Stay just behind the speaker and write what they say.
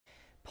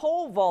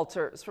Pole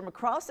vaulters from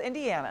across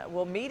Indiana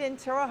will meet in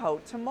Terre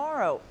Haute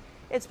tomorrow.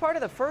 It's part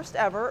of the first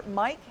ever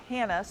Mike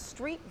Hanna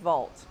Street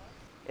Vault.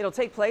 It'll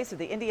take place at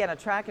the Indiana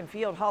Track and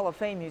Field Hall of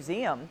Fame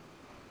Museum.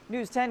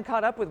 News 10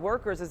 caught up with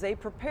workers as they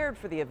prepared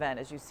for the event,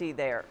 as you see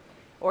there.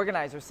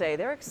 Organizers say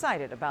they're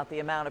excited about the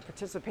amount of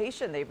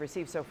participation they've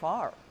received so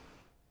far.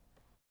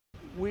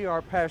 We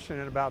are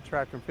passionate about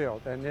track and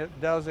field, and it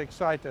does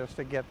excite us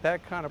to get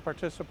that kind of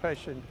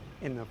participation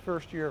in the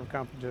first year of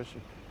competition.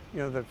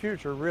 You know, the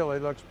future really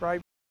looks bright.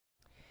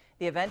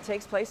 The event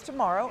takes place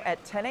tomorrow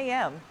at 10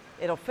 a.m.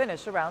 It'll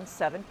finish around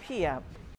 7 p.m.